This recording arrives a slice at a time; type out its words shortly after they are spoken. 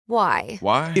Why?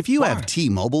 Why? If you have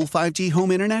T-Mobile 5G home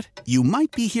internet, you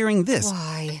might be hearing this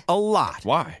Why? a lot.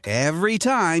 Why? Every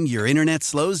time your internet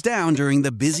slows down during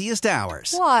the busiest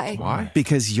hours. Why? Why?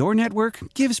 Because your network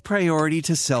gives priority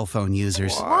to cell phone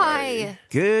users. Why?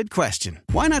 Good question.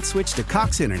 Why not switch to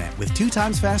Cox Internet with 2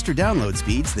 times faster download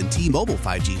speeds than T-Mobile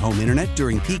 5G home internet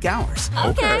during peak hours?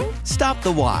 Okay. Stop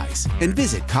the whys and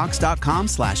visit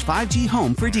cox.com/5G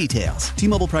home for details.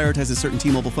 T-Mobile prioritizes certain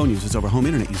T-Mobile phone users over home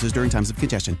internet users during times of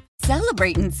congestion.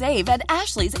 Celebrate and save at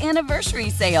Ashley's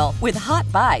Anniversary Sale. With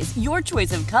Hot Buys, your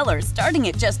choice of colors starting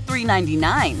at just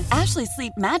 $3.99. Ashley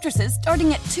Sleep mattresses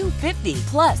starting at $2.50.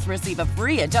 Plus, receive a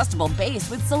free adjustable base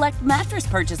with select mattress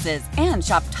purchases. And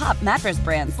shop top mattress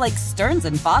brands like Stearns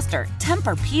 & Foster,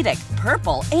 Tempur-Pedic,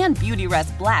 Purple, and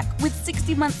Beautyrest Black with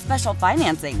 60-month special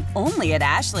financing. Only at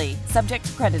Ashley. Subject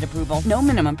to credit approval. No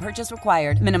minimum purchase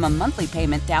required. Minimum monthly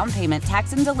payment, down payment,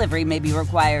 tax, and delivery may be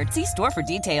required. See store for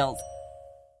details.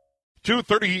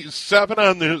 2:37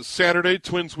 on this Saturday.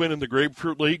 Twins win in the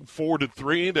Grapefruit League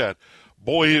 4-3. That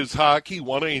boys hockey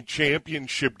won a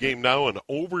championship game now in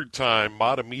overtime.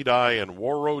 Matamidi and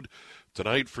Warroad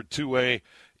tonight for 2A.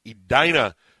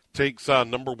 Edina takes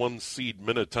on number 1 seed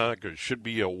Minnetonka. Should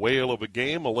be a whale of a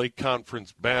game, a Lake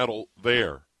Conference battle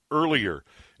there. Earlier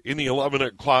in the 11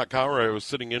 o'clock hour, I was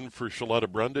sitting in for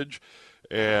Shaletta Brundage,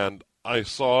 and I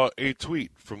saw a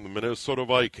tweet from the Minnesota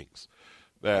Vikings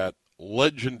that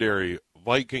legendary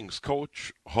Vikings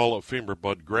coach, Hall of Famer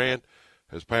Bud Grant,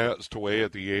 has passed away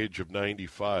at the age of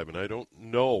 95. And I don't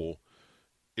know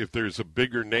if there's a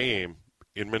bigger name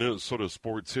in Minnesota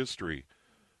sports history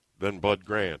than Bud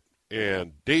Grant.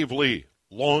 And Dave Lee,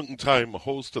 longtime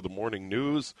host of the Morning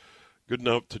News, good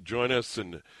enough to join us.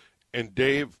 And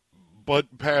Dave,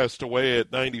 Bud passed away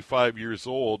at 95 years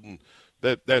old. And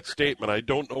that statement, I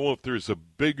don't know if there's a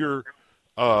bigger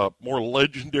more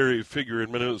legendary figure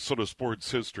in Minnesota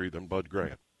sports history than Bud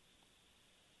Grant.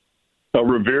 A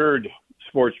revered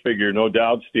sports figure, no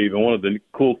doubt, Steve. And one of the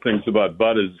cool things about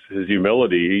Bud is his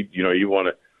humility. You want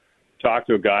to talk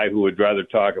to a guy who would rather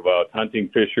talk about hunting,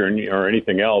 fishing, or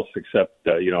anything else except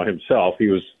himself. He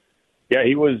was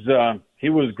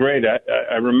great.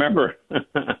 I remember,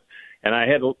 and I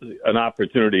had an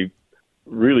opportunity.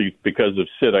 Really, because of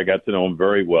Sid, I got to know him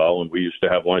very well, and we used to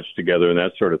have lunch together and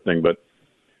that sort of thing.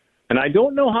 And I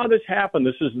don't know how this happened.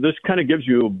 This kind of gives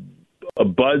you a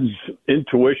Bud's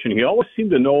intuition. He always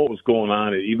seemed to know what was going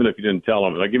on, even if you didn't tell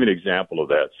him. And I'll give you an example of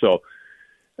that. So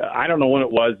I don't know when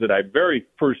it was that very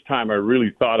first time I really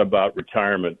thought about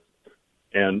retirement.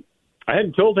 And I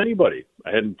hadn't told anybody. I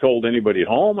hadn't told anybody at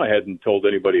home. I hadn't told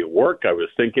anybody at work. I was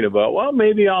thinking about, well,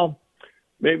 maybe I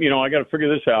got to figure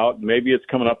this out. Maybe it's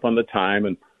coming up on the time.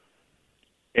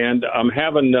 And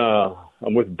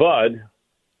I'm with Bud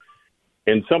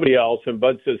and somebody else, and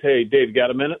Bud says, "Hey, Dave, got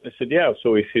a minute?" I said, "Yeah."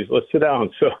 So he says, "Let's sit down."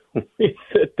 So we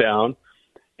sit down,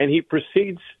 and he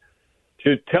proceeds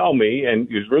to tell me, and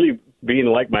he was really being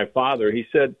like my father. He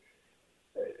said,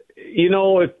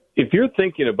 if you're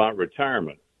thinking about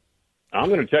retirement, I'm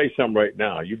going to tell you something right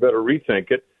now. You better rethink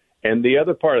it. And the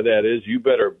other part of that is you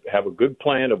better have a good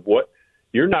plan of what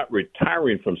you're not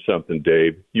retiring from something,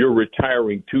 Dave. You're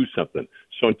retiring to something.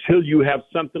 So until you have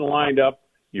something lined up,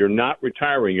 you're not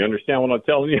retiring. You understand what I'm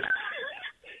telling you?"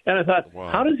 And I thought, wow,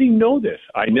 how does he know this?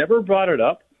 I never brought it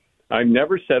up. I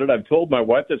never said it. I've told my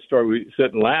wife that story. We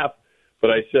sit and laugh.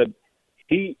 But I said,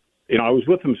 I was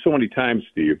with him so many times,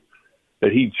 Steve,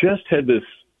 that he just had this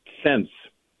sense.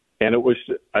 And it was,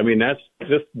 that's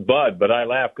just Bud. But I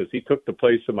laugh because he took the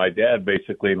place of my dad,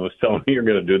 basically, and was telling me, "You're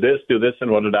going to do this.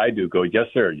 And what did I do?" Go, "Yes,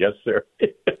 sir. Yes, sir."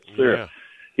 Yes, sir.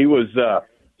 Yeah.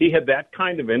 He had that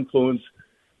kind of influence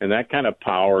and that kind of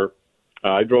power.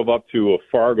 I drove up to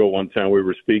Fargo one time. We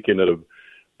were speaking at a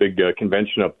big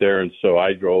convention up there, and so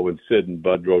I drove, and Sid and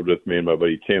Bud drove with me and my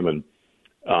buddy Tim, and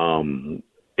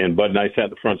Bud and I sat in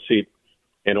the front seat,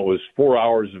 and it was 4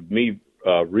 hours of me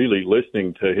really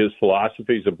listening to his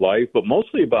philosophies of life, but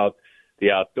mostly about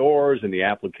the outdoors and the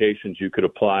applications you could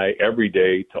apply every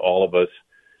day to all of us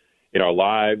in our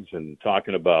lives, and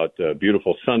talking about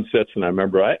beautiful sunsets. And I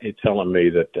remember telling me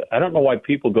that I don't know why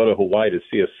people go to Hawaii to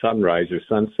see a sunrise or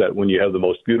sunset when you have the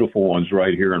most beautiful ones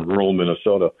right here in rural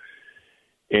Minnesota.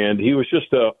 And he was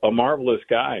just a marvelous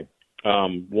guy.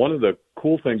 One of the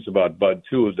cool things about Bud,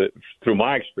 too, is that through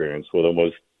my experience with him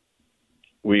was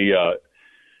we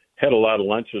had a lot of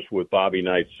lunches with Bobby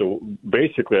Knight. So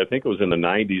basically, I think it was in the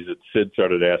 90s that Sid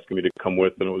started asking me to come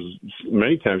with, and it was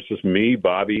many times just me,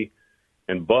 Bobby,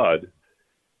 and Bud,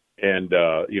 and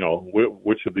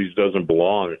which of these doesn't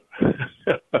belong.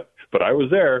 But I was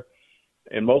there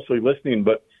and mostly listening.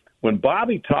 But when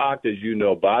Bobby talked, as you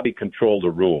know, Bobby controlled the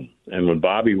room. And when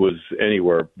Bobby was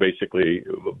anywhere, basically,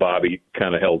 Bobby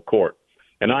kind of held court.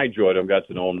 And I enjoyed him, got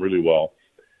to know him really well.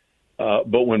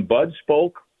 But when Bud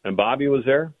spoke and Bobby was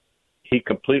there, he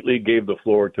completely gave the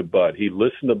floor to Bud. He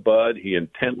listened to Bud. He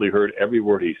intently heard every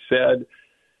word he said.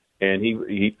 And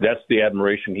he that's the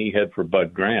admiration he had for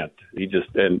Bud Grant.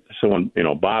 And so when,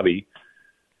 Bobby,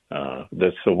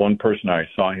 that's the one person I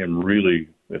saw him really,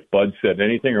 if Bud said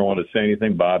anything or wanted to say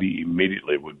anything, Bobby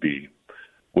immediately would be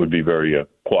very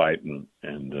quiet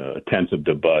and attentive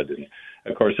to Bud. And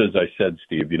of course, as I said,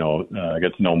 Steve, I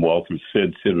got to know him well through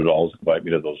Sid. Sid would always invite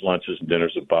me to those lunches and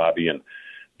dinners with Bobby and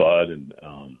Bud, and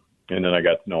then I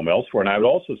got to know him elsewhere. And I would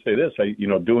also say this,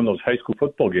 doing those high school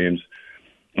football games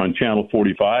on Channel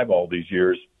 45 all these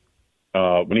years,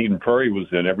 when Eden Prairie was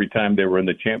in, every time they were in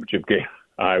the championship game,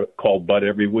 I called Bud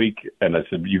every week, and I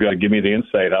said, you got to give me the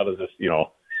insight. How does this,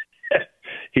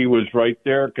 He was right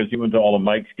there because he went to all of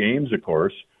Mike's games, of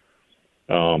course.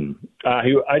 I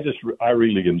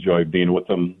really enjoyed being with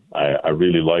him. I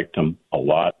really liked him a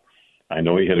lot. I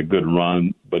know he had a good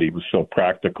run, but he was so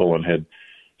practical and had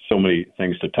so many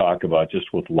things to talk about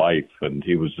just with life. And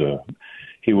he was,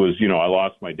 I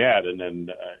lost my dad, and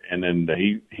then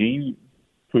he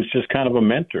was just kind of a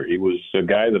mentor. He was a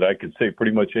guy that I could say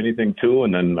pretty much anything to,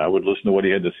 and then I would listen to what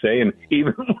he had to say. And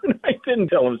even when I didn't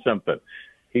tell him something,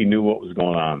 he knew what was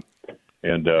going on.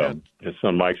 And his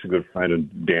son Mike's a good friend,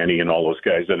 and Danny and all those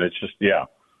guys. And it's just,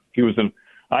 he was an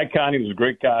icon. He was a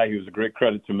great guy. He was a great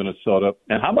credit to Minnesota.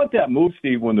 And how about that move,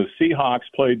 Steve, when the Seahawks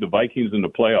played the Vikings in the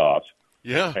playoffs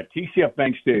at TCF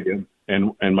Bank Stadium,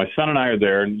 and my son and I are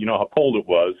there, and you know how cold it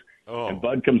was. Oh. And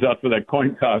Bud comes out for that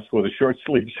coin toss with a short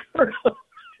sleeve shirt.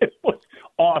 It was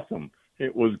awesome.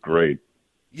 It was great.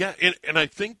 Yeah, and I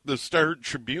think the Star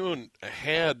Tribune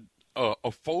had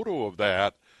a photo of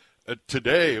that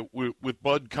today with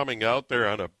Bud coming out there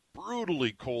on a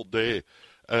brutally cold day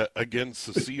against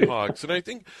the Seahawks. And I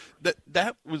think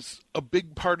that was a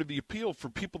big part of the appeal for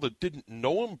people that didn't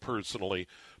know him personally,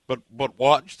 but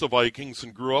watched the Vikings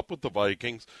and grew up with the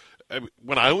Vikings.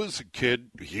 When I was a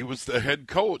kid, he was the head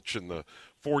coach and the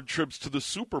 4 trips to the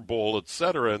Super Bowl, et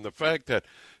cetera. And the fact that,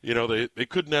 they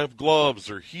couldn't have gloves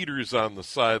or heaters on the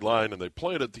sideline and they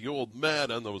played at the old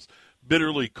Met on those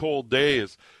bitterly cold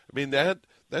days. I mean,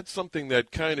 that's something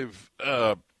that kind of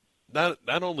not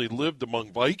only lived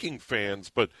among Viking fans,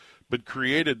 but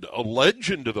created a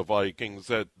legend of the Vikings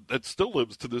that still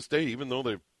lives to this day, even though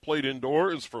they've played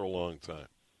indoors for a long time.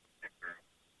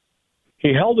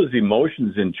 He held his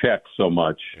emotions in check so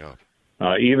much. Yeah.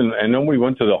 And then we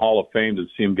went to the Hall of Fame to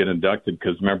see him get inducted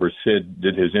because, remember, Sid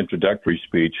did his introductory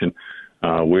speech, and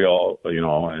we all,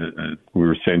 and we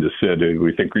were saying to Sid,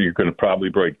 we think you're going to probably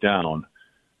break down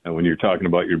when you're talking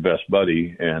about your best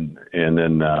buddy. And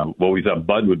then we thought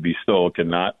Bud would be stoic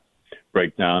and not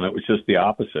break down. It was just the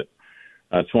opposite.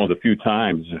 It's one of the few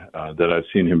times that I've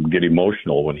seen him get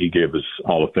emotional when he gave his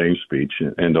Hall of Fame speech,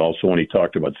 and also when he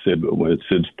talked about Sid, when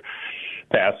Sid's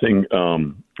passing.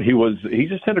 He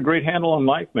just had a great handle on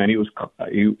life, man. He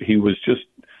was just,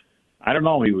 I don't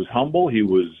know, he was humble, he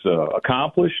was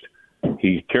accomplished,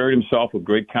 he carried himself with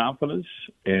great confidence,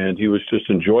 and he was just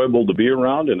enjoyable to be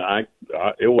around. And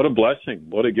what a blessing,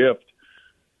 what a gift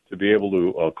to be able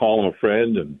to call him a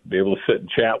friend and be able to sit and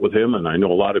chat with him. And I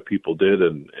know a lot of people did,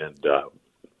 and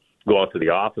go out to the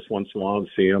office once in a while and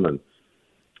see him. And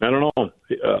I don't know,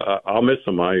 I'll miss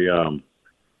him.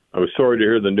 I was sorry to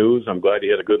hear the news. I'm glad he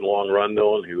had a good long run,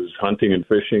 though, and he was hunting and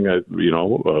fishing,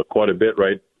 quite a bit,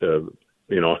 right?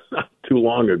 Not too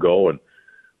long ago, and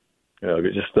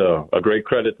just a great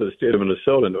credit to the state of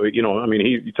Minnesota. And,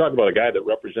 you talk about a guy that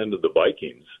represented the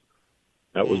Vikings.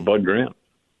 That was Bud Grant.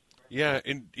 Yeah,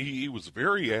 and he was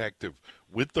very active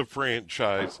with the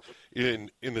franchise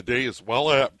in the days well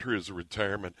after his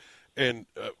retirement. And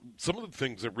some of the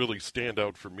things that really stand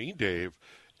out for me, Dave,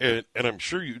 and I'm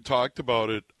sure you talked about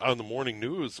it on the morning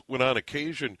news, when on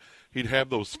occasion he'd have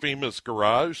those famous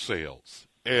garage sales.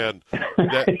 And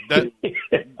that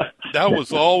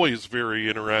was always very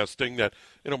interesting, that,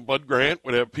 Bud Grant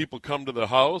would have people come to the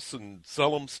house and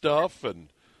sell him stuff,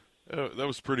 and that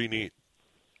was pretty neat.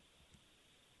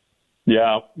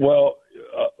 Yeah, well,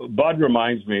 Bud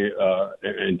reminds me,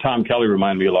 and Tom Kelly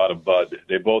reminded me a lot of Bud.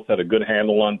 They both had a good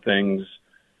handle on things.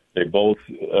 They both,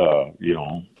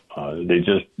 they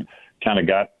just kind of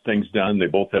got things done. They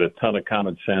both had a ton of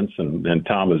common sense, and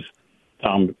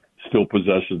Tom still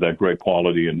possesses that great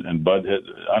quality, and Bud had,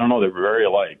 I don't know, they were very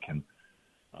alike. And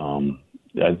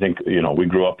I think, we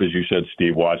grew up, as you said,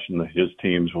 Steve, watching his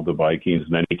teams with the Vikings,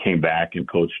 and then he came back and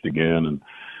coached again, and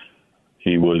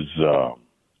he was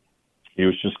he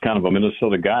was just kind of a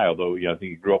Minnesota guy, although I think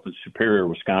he grew up in Superior,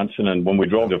 Wisconsin. And when we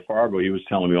drove to Fargo, he was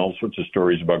telling me all sorts of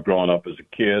stories about growing up as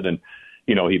a kid. And,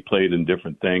 he played in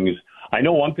different things. I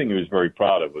know one thing he was very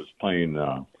proud of was playing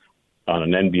on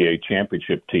an NBA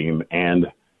championship team and,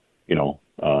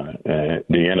 the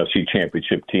NFC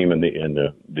championship team and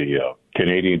the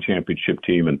Canadian championship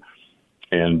team.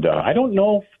 And I don't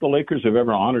know if the Lakers have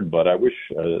ever honored Bud. I wish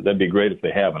that'd be great if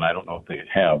they have, and I don't know if they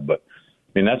have. But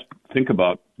think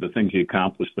about the things he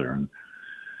accomplished there. And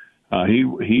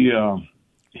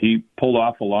he pulled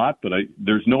off a lot, but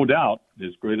there's no doubt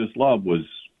his greatest love was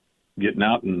getting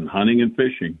out and hunting and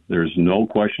fishing. There's no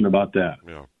question about that.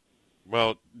 Yeah.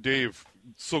 Well, Dave,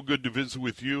 so good to visit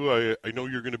with you. I know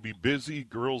you're going to be busy.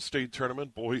 Girls State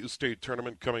Tournament, Boys State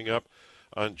Tournament coming up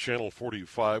on Channel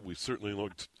 45. We certainly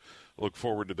look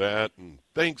forward to that. And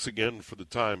thanks again for the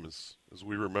time as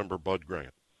we remember Bud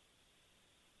Grant.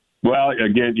 Well,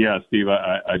 again, Steve,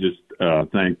 I just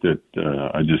thank the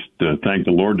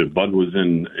Lord that Bud was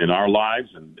in our lives,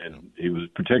 and he was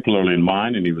particularly in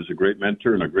mine, and he was a great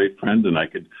mentor and a great friend, and I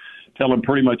could tell him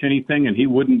pretty much anything, and he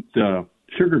wouldn't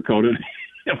sugarcoat it.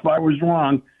 If I was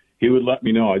wrong, he would let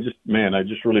me know. I just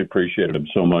really appreciated him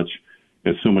so much,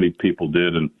 as so many people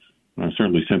did, and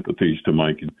certainly sympathies to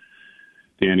Mike and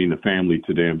Danny and the family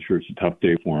today. I'm sure it's a tough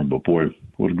day for him, but boy,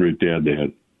 what a great dad they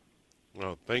had.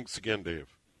 Well, thanks again, Dave.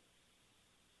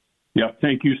 Yeah,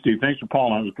 thank you, Steve. Thanks for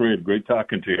calling. It was great. Great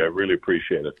talking to you. I really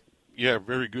appreciate it. Yeah,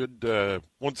 very good.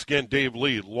 Once again, Dave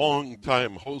Lee,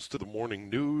 longtime host of the Morning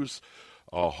News,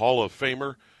 Hall of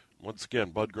Famer. Once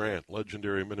again, Bud Grant,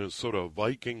 legendary Minnesota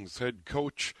Vikings head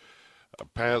coach,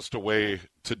 passed away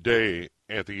today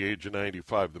at the age of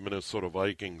 95. The Minnesota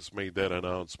Vikings made that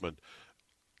announcement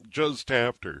just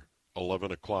after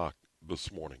 11 o'clock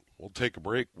this morning. We'll take a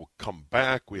break. We'll come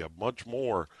back. We have much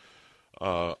more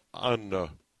on the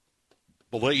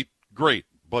late, great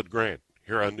Bud Grant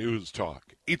here on News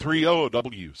Talk,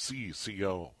 830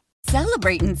 WCCO.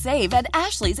 Celebrate and save at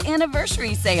Ashley's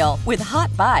Anniversary Sale. With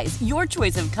Hot Buys, your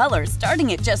choice of colors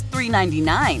starting at just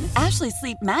 $3.99. Ashley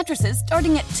Sleep mattresses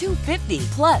starting at $2.50.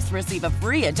 Plus, receive a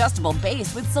free adjustable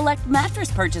base with select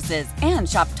mattress purchases. And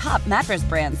shop top mattress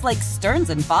brands like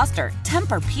Stearns & Foster,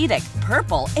 Tempur-Pedic,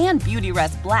 Purple, and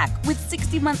Beautyrest Black with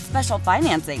 60-month special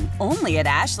financing. Only at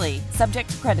Ashley. Subject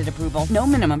to credit approval. No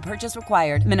minimum purchase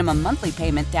required. Minimum monthly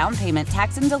payment, down payment,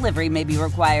 tax, and delivery may be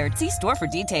required. See store for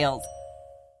details.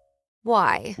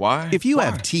 Why? If you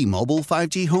have T-Mobile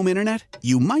 5G home internet,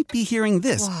 you might be hearing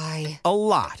this Why? a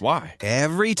lot. Why?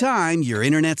 Every time your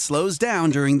internet slows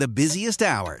down during the busiest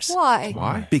hours.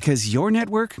 Why? Because your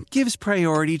network gives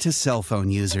priority to cell phone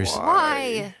users.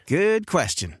 Why? Good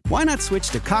question. Why not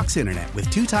switch to Cox Internet with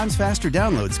 2 times faster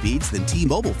download speeds than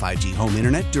T-Mobile 5G home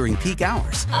internet during peak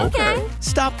hours? Okay.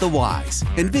 Stop the whys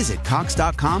and visit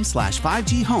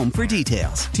cox.com/5G home for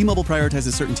details. T-Mobile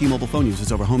prioritizes certain T-Mobile phone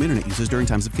users over home internet users during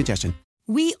times of congestion.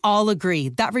 We all agree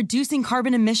that reducing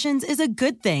carbon emissions is a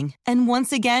good thing. And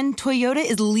once again, Toyota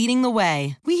is leading the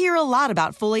way. We hear a lot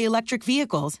about fully electric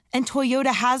vehicles, and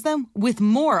Toyota has them with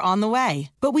more on the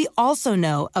way. But we also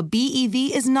know a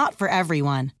BEV is not for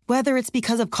everyone, whether it's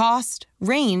because of cost,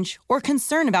 range, or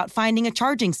concern about finding a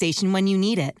charging station when you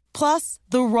need it. Plus,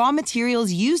 the raw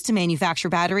materials used to manufacture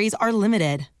batteries are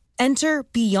limited. Enter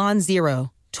Beyond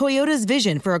Zero, Toyota's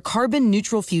vision for a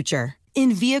carbon-neutral future.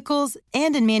 In vehicles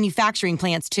and in manufacturing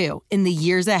plants, too, in the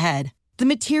years ahead. The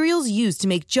materials used to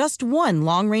make just one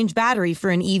long-range battery for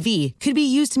an EV could be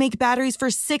used to make batteries for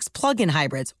 6 plug-in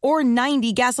hybrids or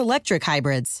 90 gas-electric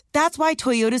hybrids. That's why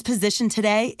Toyota's position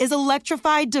today is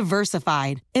electrified,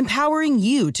 diversified, empowering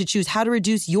you to choose how to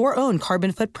reduce your own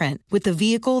carbon footprint with the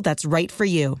vehicle that's right for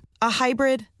you. A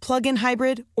hybrid, plug-in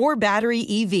hybrid, or battery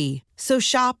EV. So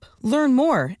shop, learn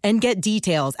more, and get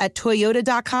details at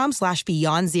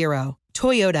toyota.com/beyondzero.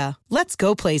 Toyota, let's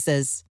go places.